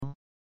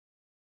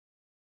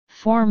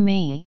For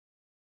me,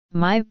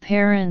 my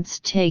parents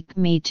take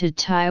me to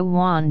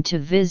Taiwan to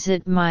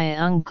visit my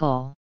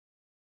uncle.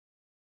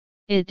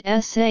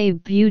 It's a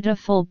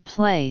beautiful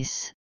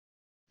place,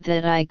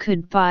 that I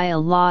could buy a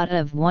lot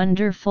of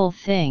wonderful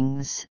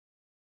things,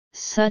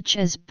 such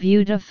as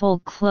beautiful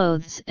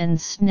clothes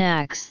and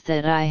snacks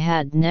that I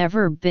had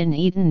never been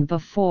eaten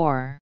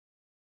before.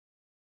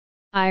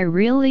 I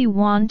really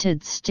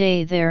wanted to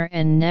stay there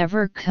and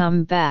never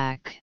come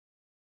back.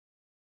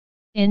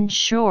 In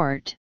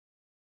short,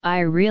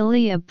 I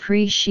really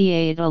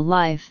appreciate a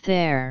life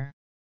there.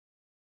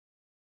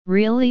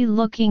 Really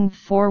looking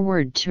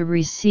forward to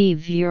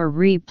receive your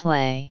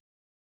replay.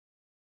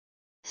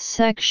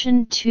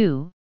 Section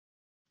 2,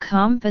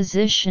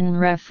 Composition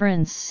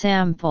Reference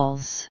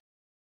Samples.